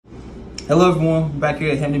Hello everyone, back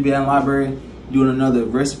here at Hampton Library doing another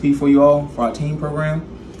recipe for you all for our teen program.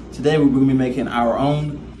 Today we're going to be making our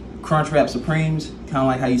own Crunchwrap Supremes, kind of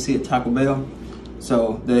like how you see at Taco Bell.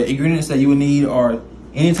 So the ingredients that you will need are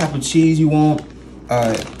any type of cheese you want,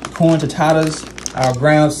 corn tortillas,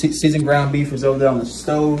 our seasoned ground beef is over there on the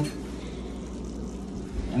stove.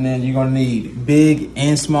 And then you're gonna need big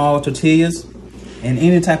and small tortillas and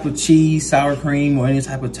any type of cheese, sour cream, or any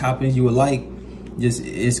type of toppings you would like. Just,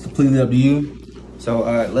 it's completely up to you. So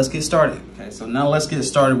let's get started. Okay, so now let's get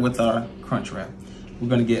started with our crunch wrap. We're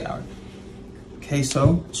gonna get our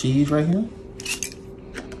queso cheese right here.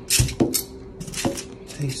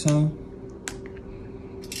 Take some.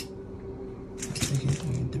 Take it,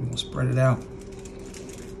 and then we're gonna spread it out.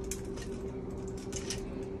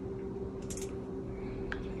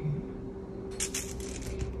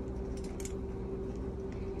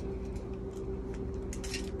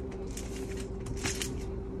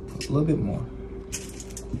 A little bit more.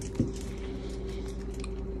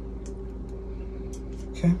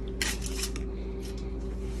 Okay.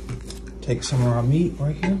 Take some of our meat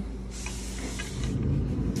right here.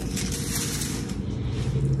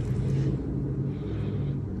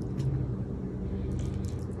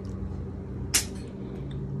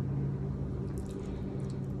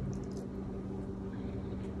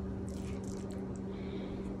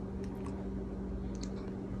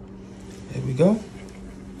 There we go.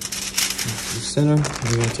 Center.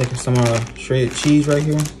 We're gonna take some of our shredded cheese right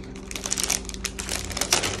here. Put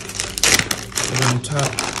it on top.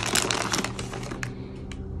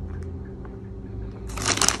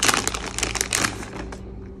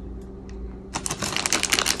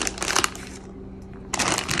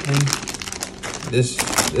 Okay. This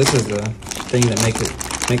is the thing that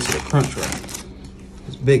makes it a crunch wrap.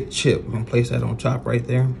 This big chip. We're gonna place that on top right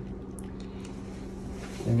there.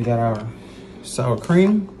 Then we got our sour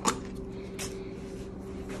cream.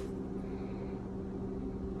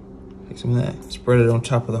 Take some of that, spread it on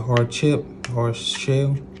top of the hard shell.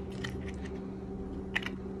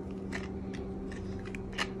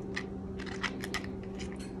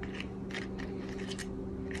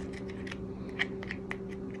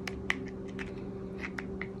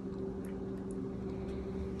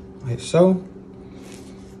 Like so.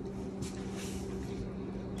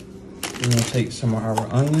 We're gonna take some of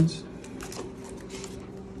our onions.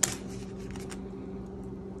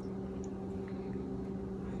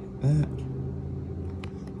 That.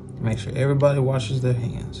 Make sure everybody washes their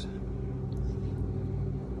hands.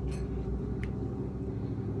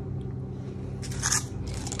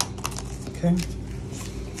 Okay.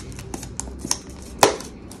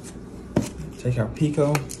 Take our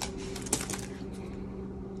pico.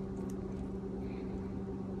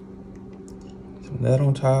 Some of that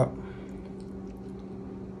on top.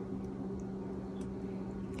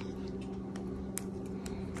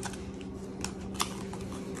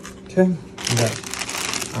 Okay, we got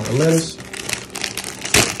our lettuce.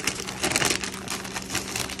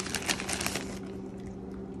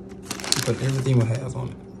 Put everything we have on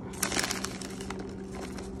it.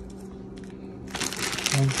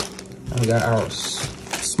 Okay. Now we got our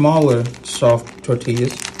smaller soft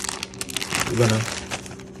tortillas. We're gonna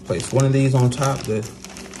place one of these on top,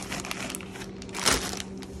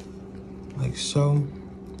 like so.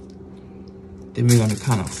 Then we're gonna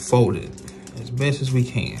kind of fold it as best as we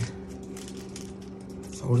can.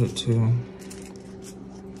 Fold it to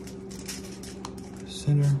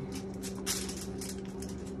center.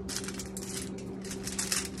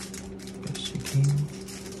 Best you can.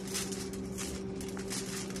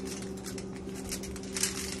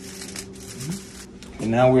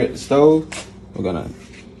 And now we're at the stove. We're gonna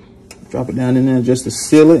drop it down in there just to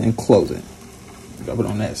seal it and close it. Drop it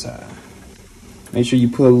on that side. Make sure you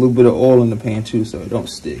put a little bit of oil in the pan too so it don't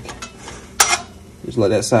stick. Just let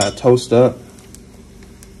that side toast up.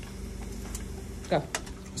 Go.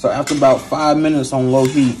 So after about 5 minutes on low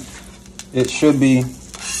heat, it should be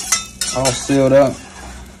all sealed up.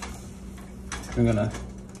 We're gonna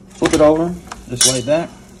flip it over just like that.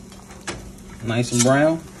 Nice and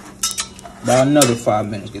brown. About another 5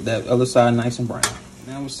 minutes, get that other side nice and brown.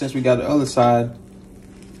 Now since we got the other side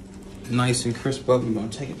nice and crisp up, we're gonna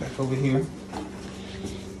take it back over here.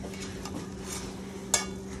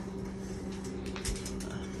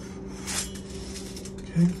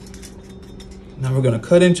 Okay. Now we're gonna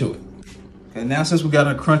cut into it. Okay, now since we got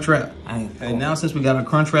our crunch wrap,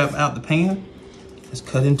 out the pan, let's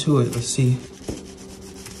cut into it. Let's see.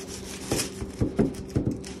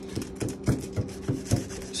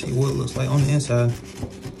 See what it looks like on the inside.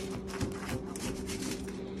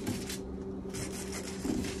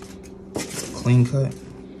 Clean cut.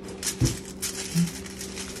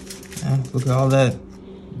 Look at all that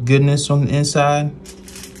goodness on the inside.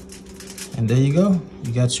 And there you go.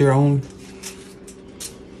 You got your own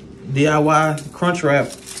DIY crunch wrap.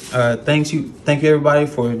 Thank you everybody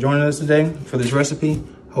for joining us today for this recipe.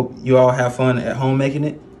 Hope you all have fun at home making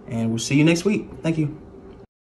it, and we'll see you next week. Thank you.